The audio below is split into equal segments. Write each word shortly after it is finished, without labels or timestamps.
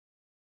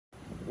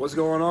What's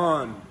going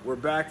on? We're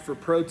back for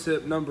pro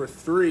tip number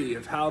 3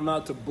 of how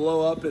not to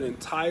blow up an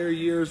entire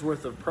year's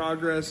worth of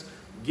progress,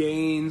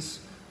 gains,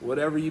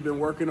 whatever you've been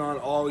working on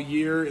all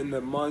year in the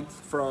month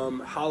from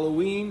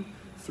Halloween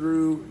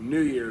through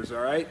New Year's, all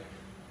right?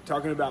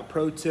 Talking about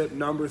pro tip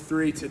number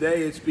 3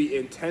 today, it's be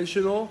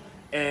intentional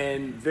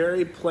and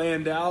very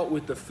planned out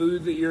with the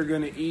food that you're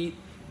gonna eat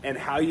and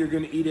how you're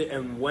gonna eat it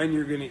and when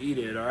you're gonna eat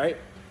it, all right?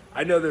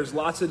 I know there's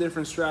lots of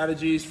different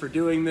strategies for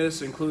doing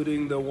this,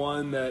 including the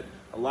one that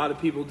a lot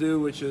of people do,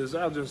 which is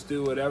I'll just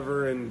do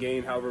whatever and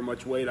gain however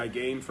much weight I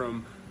gain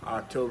from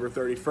October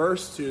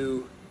 31st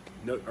to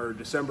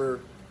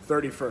December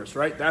 31st,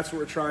 right? That's what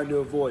we're trying to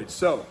avoid.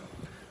 So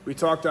we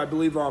talked, I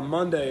believe, on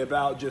Monday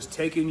about just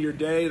taking your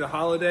day, the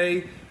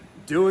holiday,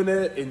 doing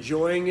it,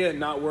 enjoying it,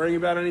 not worrying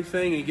about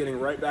anything, and getting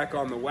right back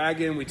on the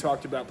wagon. We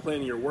talked about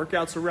planning your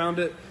workouts around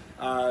it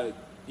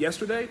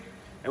yesterday.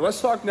 And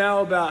let's talk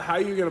now about how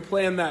you're going to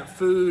plan that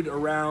food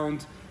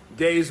around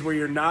days where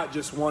you're not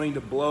just wanting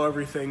to blow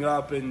everything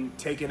up and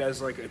take it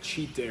as like a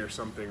cheat day or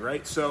something,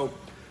 right? So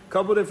a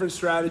couple different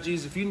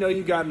strategies. If you know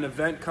you got an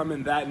event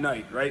coming that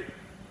night, right?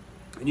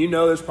 And you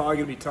know there's probably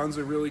going to be tons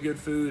of really good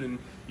food and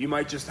you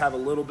might just have a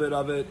little bit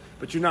of it,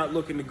 but you're not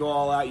looking to go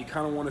all out. You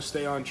kind of want to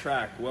stay on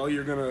track. Well,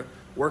 you're going to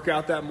work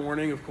out that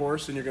morning, of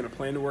course, and you're going to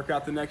plan to work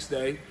out the next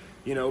day,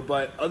 you know,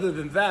 but other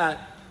than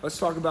that, let's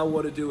talk about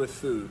what to do with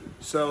food.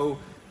 So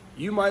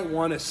you might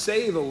want to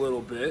save a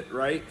little bit,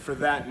 right, for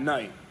that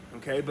night.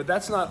 Okay, but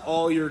that's not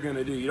all you're going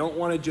to do. You don't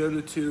want to go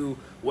to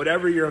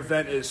whatever your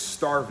event is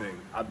starving.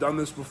 I've done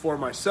this before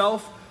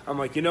myself. I'm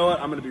like, you know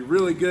what? I'm going to be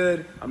really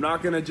good. I'm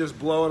not going to just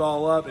blow it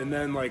all up. And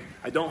then like,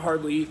 I don't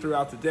hardly eat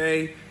throughout the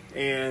day.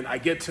 And I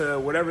get to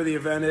whatever the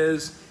event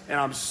is and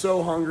I'm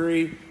so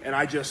hungry and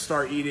I just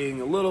start eating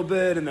a little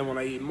bit. And then when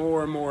I eat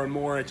more and more and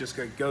more, it just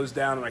goes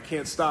down and I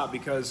can't stop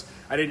because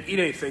I didn't eat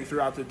anything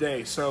throughout the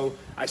day. So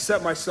I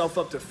set myself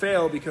up to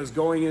fail because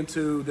going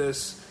into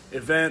this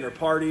event or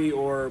party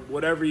or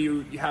whatever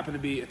you happen to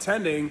be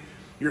attending,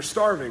 you're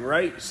starving,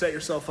 right? You set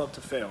yourself up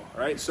to fail,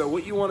 right? So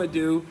what you want to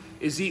do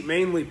is eat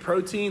mainly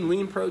protein,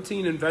 lean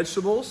protein and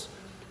vegetables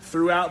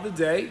throughout the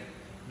day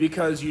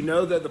because you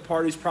know that the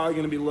party's probably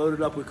going to be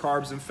loaded up with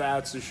carbs and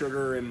fats and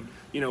sugar and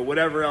you know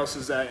whatever else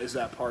is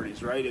at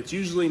parties, right? It's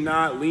usually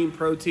not lean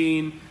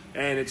protein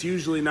and it's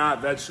usually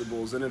not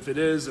vegetables. And if it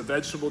is, a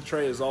vegetable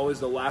tray is always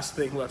the last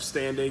thing left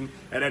standing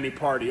at any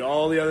party.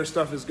 All the other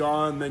stuff is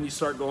gone, then you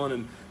start going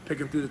and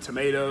picking through the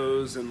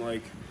tomatoes and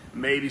like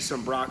maybe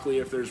some broccoli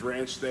if there's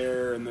ranch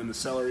there, and then the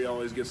celery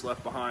always gets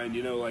left behind.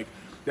 You know, like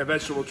that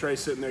vegetable tray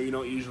sitting there, you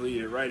don't usually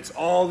eat it, right? It's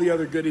all the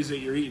other goodies that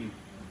you're eating.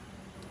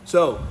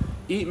 So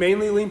eat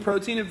mainly lean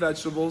protein and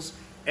vegetables.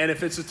 And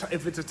if it's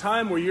a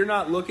time where you're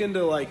not looking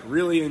to like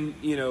really,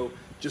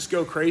 just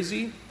go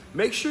crazy,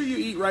 make sure you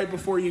eat right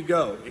before you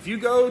go. If you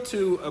go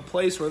to a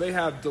place where they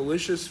have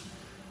delicious,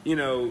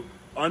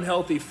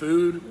 unhealthy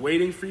food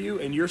waiting for you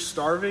and you're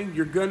starving,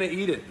 you're gonna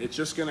eat it. It's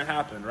just gonna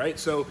happen, right?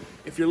 So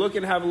if you're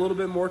looking to have a little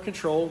bit more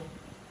control,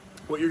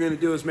 what you're gonna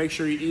do is make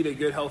sure you eat a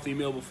good healthy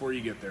meal before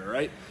you get there,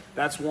 right?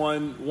 That's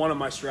one of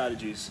my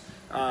strategies.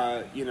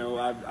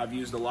 I've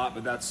used a lot,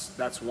 but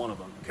that's one of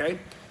them, okay?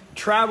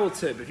 Travel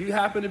tip, if you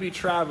happen to be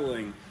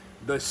traveling,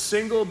 the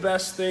single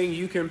best thing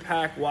you can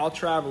pack while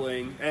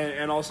traveling,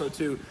 and also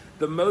too,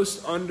 the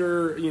most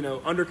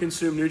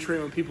under-consumed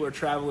nutrient when people are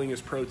traveling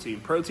is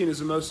protein. Protein is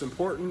the most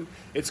important.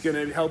 It's going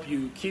to help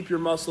you keep your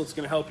muscle. It's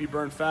going to help you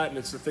burn fat, and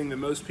it's the thing that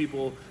most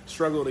people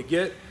struggle to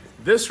get.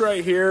 This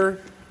right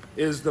here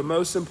is the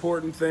most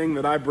important thing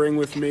that I bring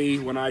with me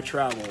when I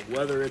travel,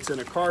 whether it's in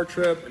a car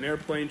trip, an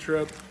airplane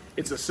trip.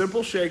 It's a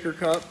simple shaker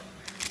cup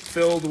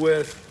filled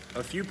with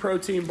a few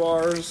protein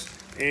bars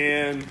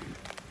and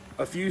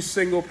a few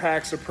single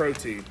packs of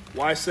protein.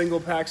 Why single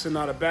packs and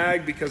not a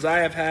bag? Because I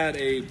have had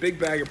a big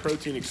bag of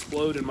protein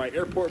explode in my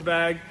airport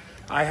bag.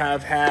 I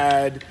have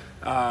had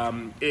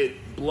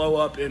it blow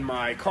up in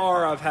my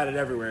car. I've had it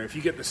everywhere. If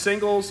you get the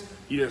singles,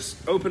 you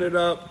just open it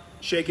up,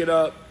 shake it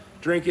up,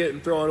 drink it,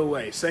 and throw it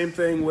away. Same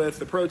thing with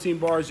the protein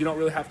bars. You don't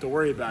really have to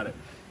worry about it.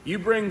 You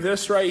bring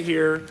this right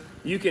here,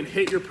 you can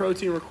hit your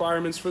protein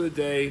requirements for the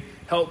day,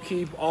 help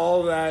keep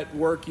all that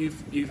work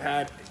you've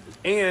had,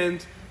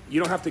 and you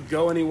don't have to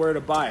go anywhere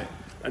to buy it.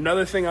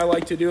 Another thing I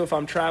like to do if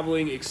I'm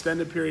traveling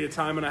extended period of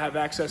time and I have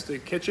access to the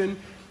kitchen,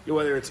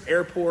 whether it's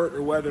airport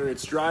or whether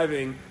it's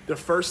driving, the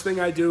first thing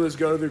I do is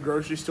go to the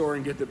grocery store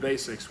and get the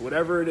basics,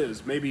 whatever it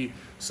is. Maybe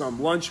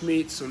some lunch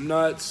meat, some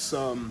nuts,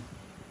 some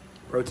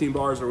protein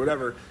bars or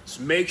whatever. Just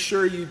make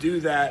sure you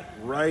do that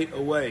right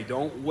away.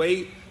 Don't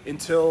wait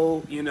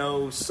until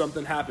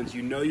something happens.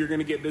 You're going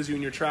to get busy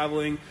when you're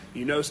traveling.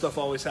 Stuff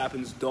always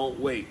happens. Don't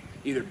wait.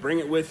 Either bring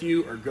it with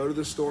you or go to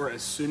the store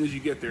as soon as you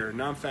get there.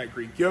 Non-fat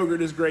Greek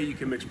yogurt is great. You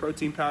can mix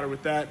protein powder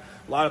with that.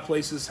 A lot of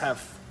places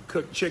have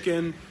cooked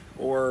chicken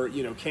or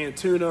canned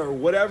tuna or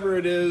whatever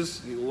it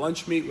is,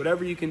 lunch meat,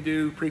 whatever you can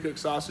do, pre-cooked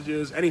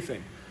sausages,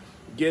 anything.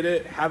 Get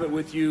it, have it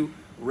with you,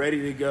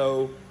 ready to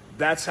go.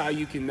 That's how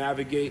you can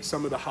navigate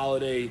some of the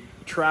holiday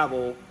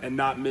travel and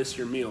not miss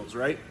your meals,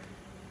 right?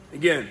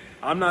 Again,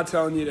 I'm not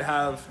telling you to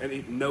have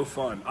no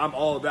fun. I'm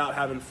all about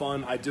having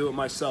fun. I do it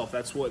myself.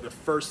 That's what the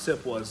first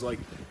tip was. Like,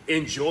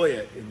 enjoy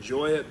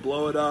it,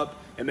 blow it up,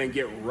 and then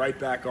get right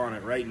back on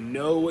it, right?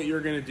 Know what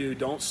you're going to do.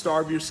 Don't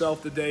starve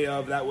yourself the day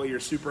of. That way you're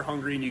super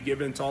hungry and you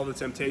give in to all the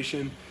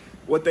temptation.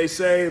 What they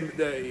say,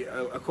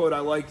 a quote I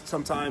like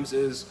sometimes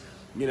is,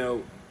 you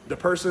know, the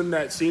person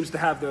that seems to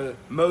have the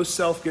most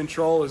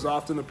self-control is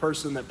often the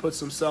person that puts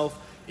themselves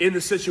in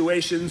the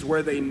situations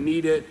where they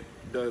need it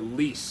the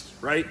least,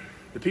 right?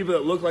 The people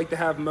that look like they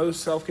have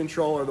most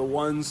self-control are the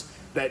ones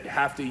that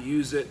have to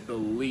use it the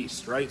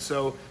least, right?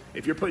 So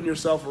if you're putting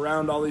yourself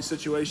around all these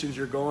situations,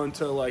 you're going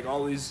to like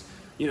all these,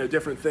 you know,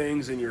 different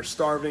things, and you're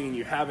starving and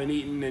you haven't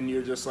eaten, and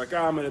you're just like,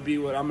 oh, I'm going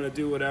to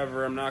do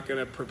whatever. I'm not going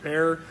to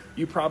prepare.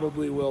 You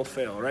probably will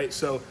fail, right?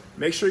 So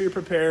make sure you're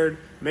prepared.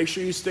 Make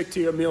sure you stick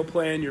to your meal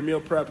plan, your meal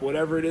prep,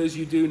 whatever it is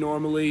you do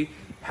normally.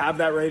 Have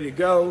that ready to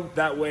go.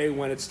 That way,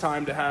 when it's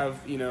time to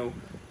have, you know,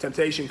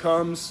 temptation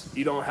comes,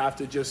 you don't have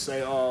to just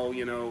say, oh,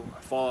 you know,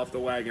 fall off the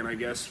wagon, I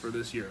guess, for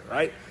this year,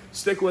 right?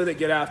 Stick with it,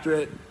 get after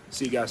it.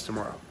 See you guys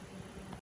tomorrow.